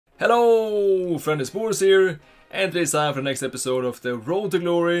Hello, friend, it's Boris here, and today's time for the next episode of the Road to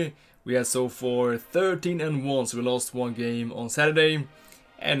Glory. We had so far 13-1, so we lost one game on Saturday,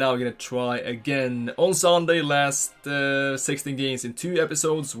 and now we're gonna try again on Sunday. Last 16 games in 2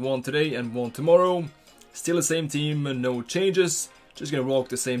 episodes, one today and one tomorrow. Still the same team, no changes. Just gonna rock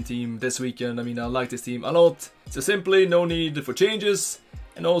the same team this weekend. I mean, I like this team a lot, so simply no need for changes.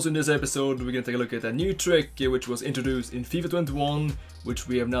 And also in this episode we're gonna take a look at a new trick which was introduced in FIFA 21, which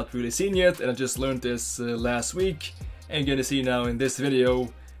we have not really seen yet, and I just learned this last week. And you're gonna see now in this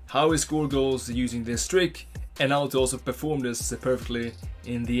video how we score goals using this trick, and how to also perform this perfectly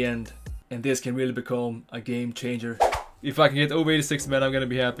in the end. And this can really become a game changer. If I can get over 86, man, I'm gonna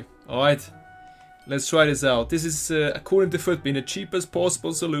be happy. Alright, let's try this out. This is according to Footbin the cheapest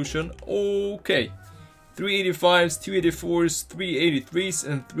possible solution. Okay, 385s, 284s, 383s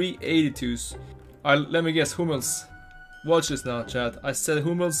and 382s. Let me guess, Hummels. Watch this now, chat. I said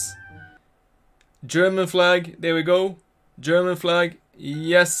Hummels. German flag, there we go. German flag,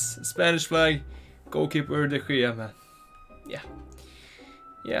 yes. Spanish flag. Goalkeeper De Gea, man.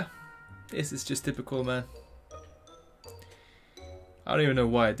 Yeah, this is just typical, man. I don't even know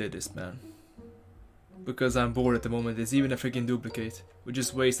why I did this, man. Because I'm bored at the moment. It's even a freaking duplicate. We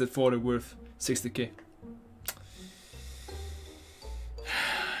just wasted 40 worth 60k.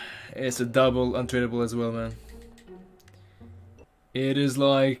 It's a double untradeable as well, man. It is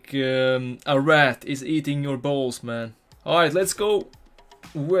like a rat is eating your balls, man. Alright, let's go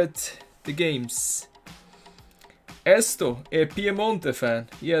with the games. Esto, a Piemonte fan.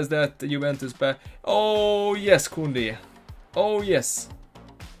 He has that Juventus back. Oh yes, Kunde. Oh yes.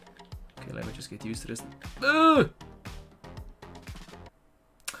 Okay, let me just get used to this.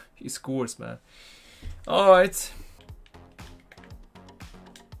 He scores, man. Alright.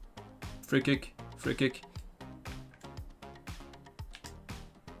 Free kick, free kick.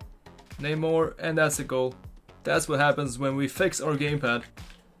 Neymar, and that's a goal. That's what happens when we fix our gamepad.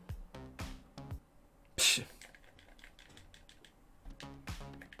 Psh.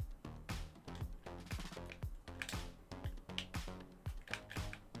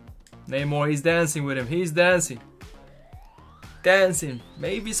 Neymar, he's dancing with him. He's dancing. Dancing.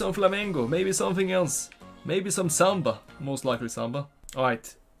 Maybe some flamenco. Maybe something else. Maybe some samba. Most likely samba.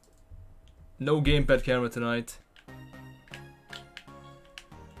 Alright. No gamepad camera tonight.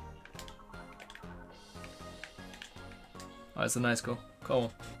 Oh, it's a nice goal. Come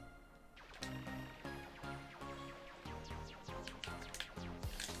on.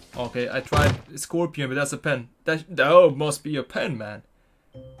 Okay, I tried Scorpion, but that's a pen. That must be a pen, man.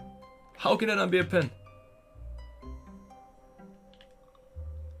 How can that not be a pen?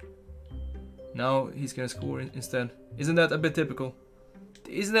 Now he's gonna score instead. Isn't that a bit typical?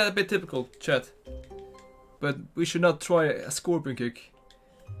 Isn't that a bit typical, chat? But we should not try a scorpion kick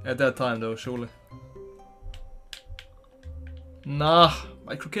at that time, though, surely. Nah,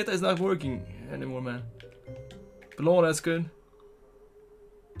 my croqueta is not working anymore, man. Blanc, that's good.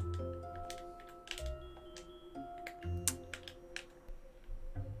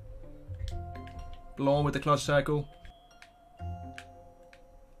 Blanc with the clutch tackle.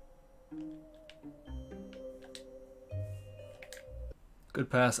 Good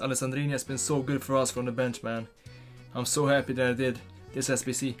pass. Alessandrini has been so good for us from the bench, man. I'm so happy that I did this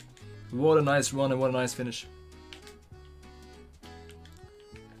SBC. What a nice run and what a nice finish.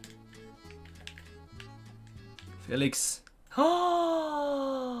 Felix.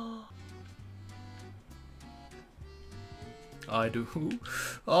 I do.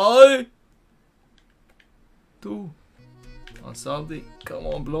 I do. Ansaldi. Come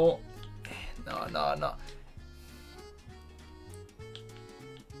on, Blanc. No.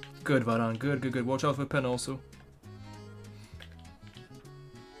 Good, Varane. Good. Watch out for pen also.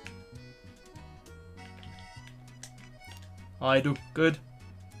 I do. Good.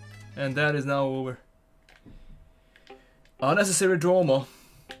 And that is now over. Unnecessary drama.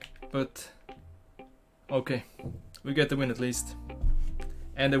 But okay. We get the win at least.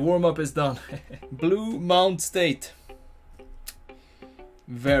 And the warm-up is done. Blue Mount State.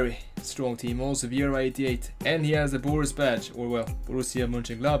 Very strong team. Also Vieira 88. And he has a Boris badge. Or well, Borussia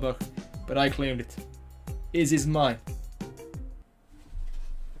Mönchengladbach. But I claimed it. It is mine.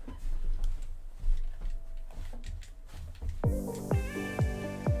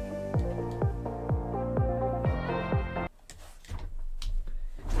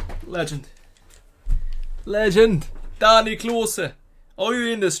 Legend. Legend. Danny Klose. Are you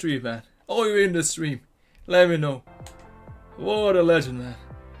in the stream, man? Are you in the stream? Let me know. What a legend, man.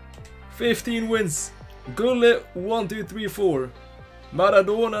 15 wins. Gulle 1, 2, 3, 4.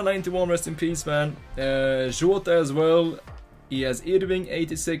 Maradona 91, rest in peace, man. Jota as well. He has Irving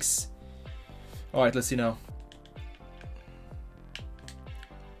 86. Alright, let's see now.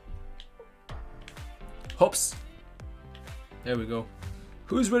 Hops. There we go.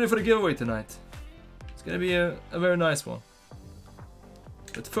 Who's ready for the giveaway tonight? It's gonna be a very nice one.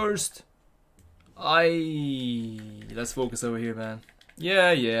 But first, let's focus over here, man.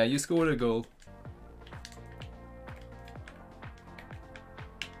 Yeah, you scored a goal.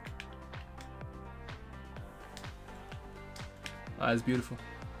 Ah, it's beautiful.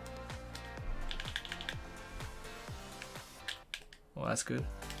 Oh, that's good.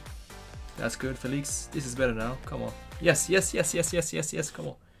 That's good, Felix. This is better now. Come on. Yes, come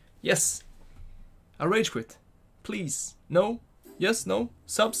on. Yes. A rage quit. Please. No. Yes, no.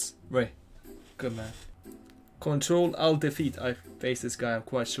 Subs. Ray. Good, man. Control Alt Defeat. I face this guy, I'm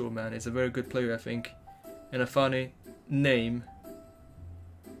quite sure, man. He's a very good player, I think. And a funny name.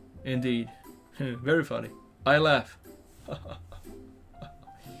 Indeed. Very funny. I laugh.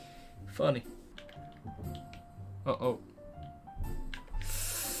 Funny. Uh-oh.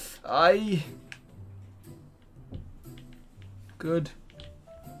 Good.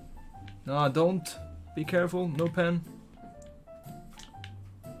 No, don't. Be careful. No pen.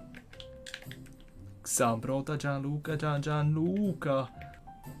 Sambrota Gianluca.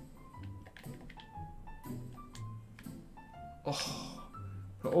 Oh.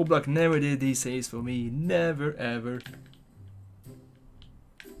 Oblak never did these saves for me. Never ever.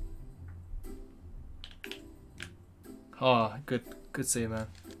 Ah, good save, man.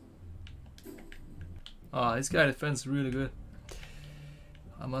 Ah, this guy defends really good.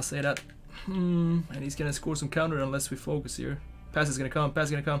 I must say that. And he's gonna score some counter unless we focus here. Pass is gonna come, pass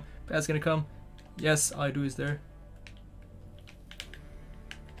is gonna come, pass is gonna come. Yes, I do is there.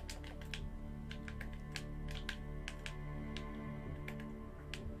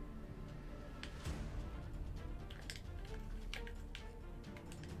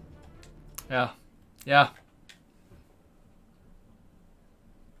 Yeah.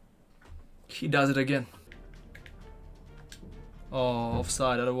 He does it again. Oh,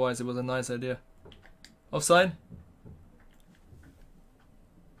 offside, otherwise it was a nice idea. Offside?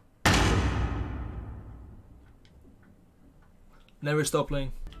 Never stop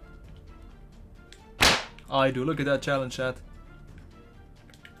playing. I do, look at that challenge, chat.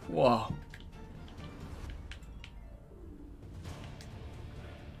 Wow.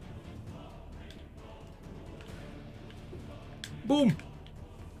 Boom!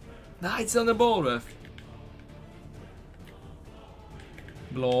 Nah, it's on the ball, ref.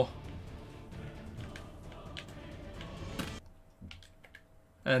 Blah.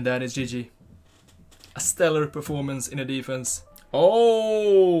 And that is GG. A stellar performance in the defense.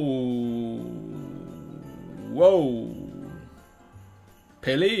 Oh! Whoa!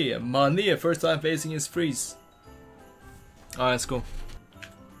 Pele, Mane, first time facing his freeze. Alright, let's go.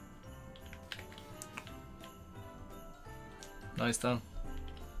 Nice done.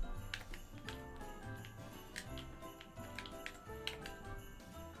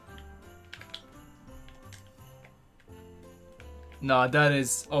 Nah, that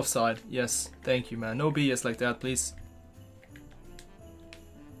is offside. Yes, thank you, man. No BS like that, please.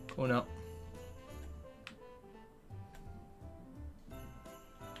 Go now.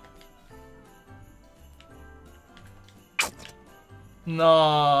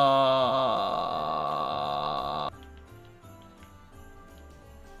 Nah.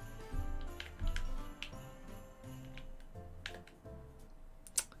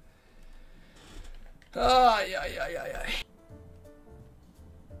 Ay.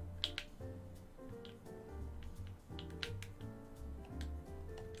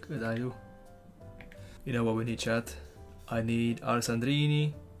 Good, I do. You know what we need, chat? I need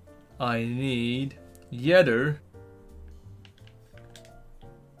Alessandrini. I need Yedder.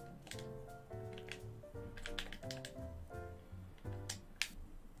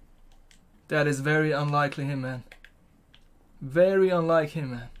 That is very unlikely him, man. Very unlike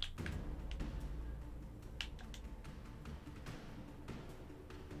him, man.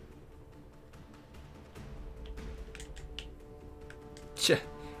 Che.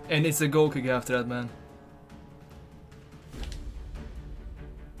 And it's a goal kick after that, man.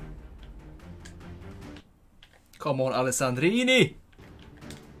 Come on, Alessandrini!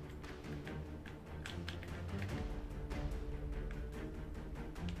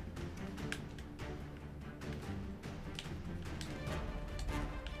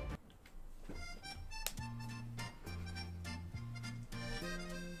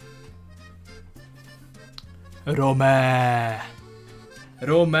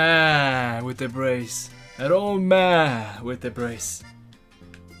 Roma with the brace. Roma with the brace.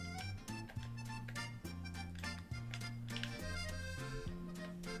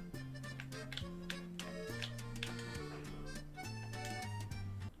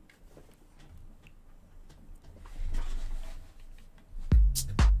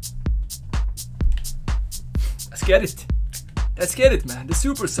 Let's get it. Let's get it, man. The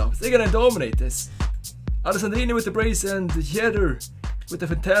super subs, they're gonna dominate this. Alessandrini with the brace and Jedder with the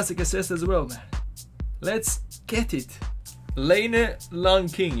fantastic assist as well, man. Let's get it. Lene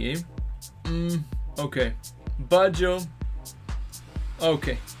Lankingi. Okay. Baggio.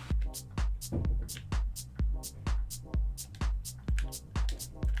 Okay.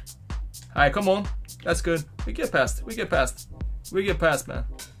 Alright, come on. That's good. We get past. We get past. We get past, man.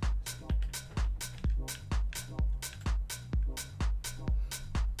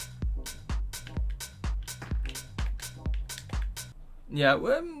 Yeah,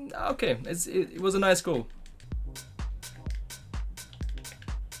 well, okay. It was a nice goal.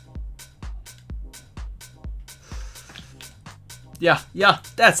 Yeah,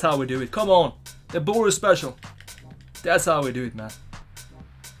 that's how we do it. Come on. The Boris special. That's how we do it, man.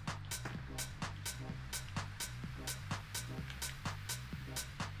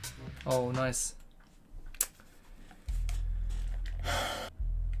 Oh, nice.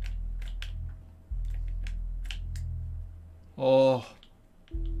 Oh.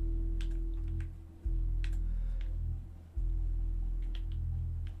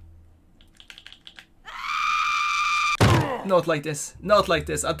 Not like this. Not like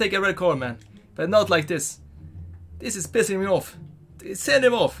this. I'll take a red card, man. But not like this. This is pissing me off. Send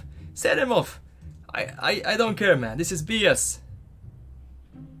him off. Send him off. I don't care, man. This is BS.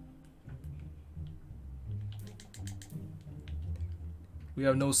 We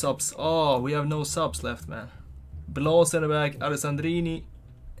have no subs. Oh, we have no subs left, man. Blanc center back, Alessandrini.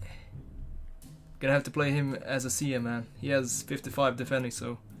 Gonna have to play him as a CM, man. He has 55 defending,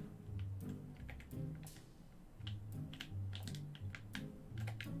 so.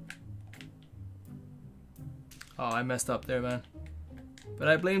 Oh, I messed up there, man. But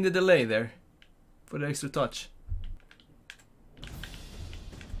I blame the delay there for the extra touch.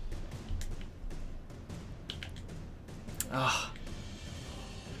 Ah.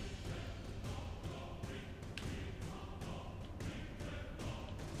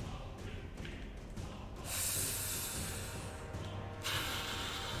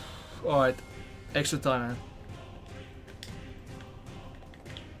 Alright, extra time, man.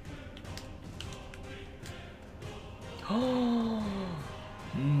 Oh,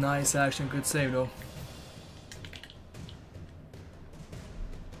 nice action, good save though.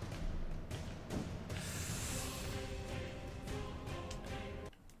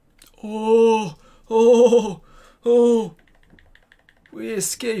 Oh, we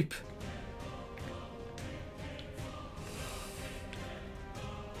escape.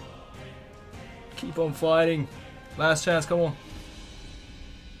 Keep on fighting. Last chance, come on.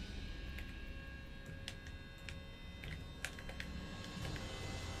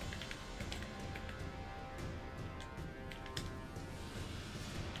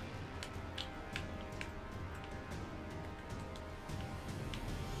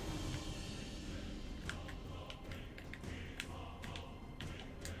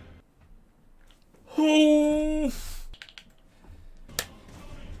 Oh.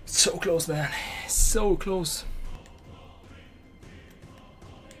 So close, man. So close.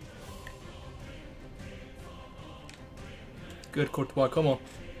 Good Courtois, come on.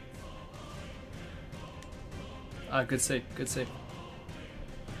 Ah, good save, good save.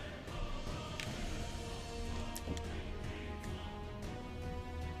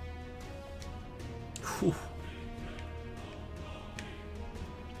 Whew.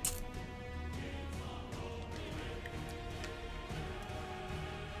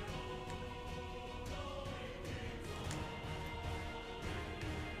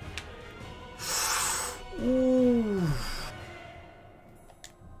 Ooh.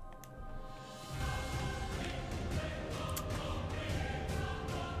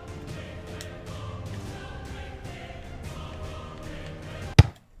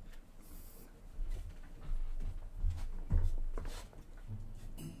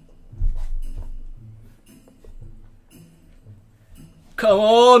 Come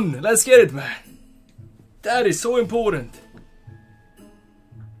on, let's get it, man. That is so important.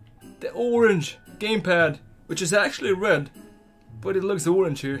 The orange gamepad, which is actually red, but it looks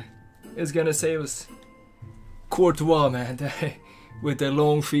orange here, is gonna save us. Courtois, man, with the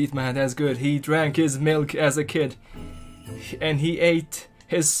long feet, man, that's good. He drank his milk as a kid, and he ate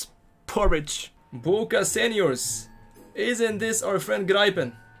his porridge. Boca Seniors, isn't this our friend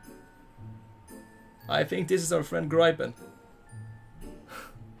Greipen? I think this is our friend Greipen.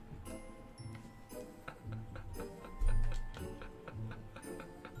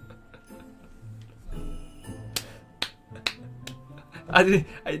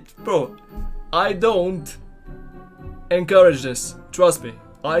 Bro, I don't encourage this. Trust me.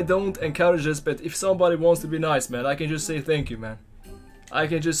 I don't encourage this, but if somebody wants to be nice, man, I can just say thank you, man. I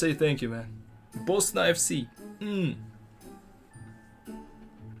can just say thank you, man. Bosna FC.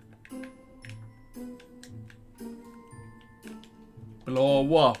 Oh,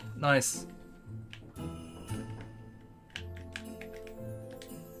 wow, nice.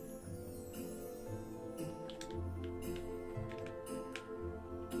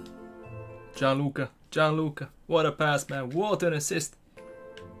 Gianluca, what a pass, man, what an assist.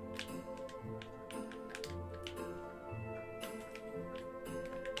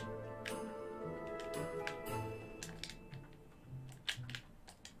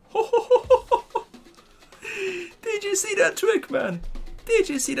 Did you see that trick, man? Did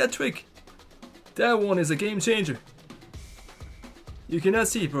you see that trick? That one is a game changer. You cannot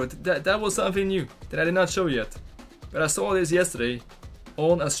see, bro. That was something new that I did not show yet. But I saw this yesterday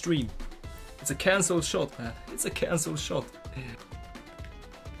on a stream. It's a cancelled shot, man. It's a cancelled shot.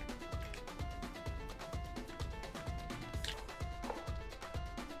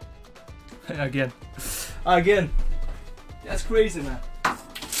 Again. That's crazy, man.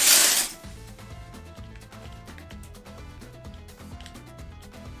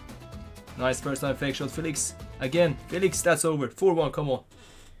 Nice first time fake shot, Felix. Again, Felix, that's over. 4-1, come on.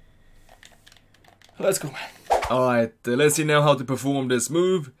 Let's go, man. Alright, let's see now how to perform this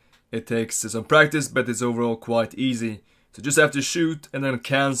move. It takes some practice, but it's overall quite easy. So just have to shoot and then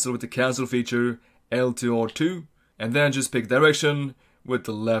cancel with the cancel feature, L2R2. And then just pick direction with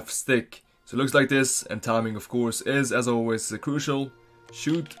the left stick. So it looks like this, and timing of course is, as always, crucial.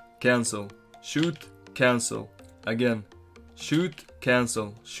 Shoot, cancel. Shoot, cancel. Again. Shoot,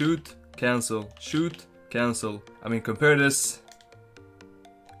 cancel. Shoot, cancel. Shoot, cancel. I mean, compare this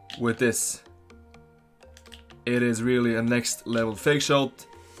with this. It is really a next level fake shot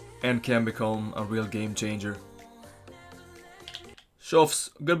and can become a real game changer. Shoffs,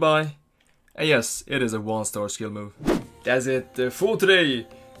 goodbye. And yes, it is a 1-star skill move. That's it for today.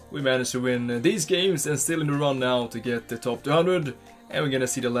 We managed to win these games and still in the run now to get the top 200. And we're gonna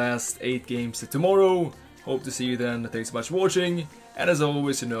see the last 8 games tomorrow. Hope to see you then. Thanks so much for watching. And as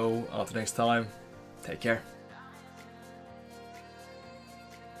always, you know, until next time, take care.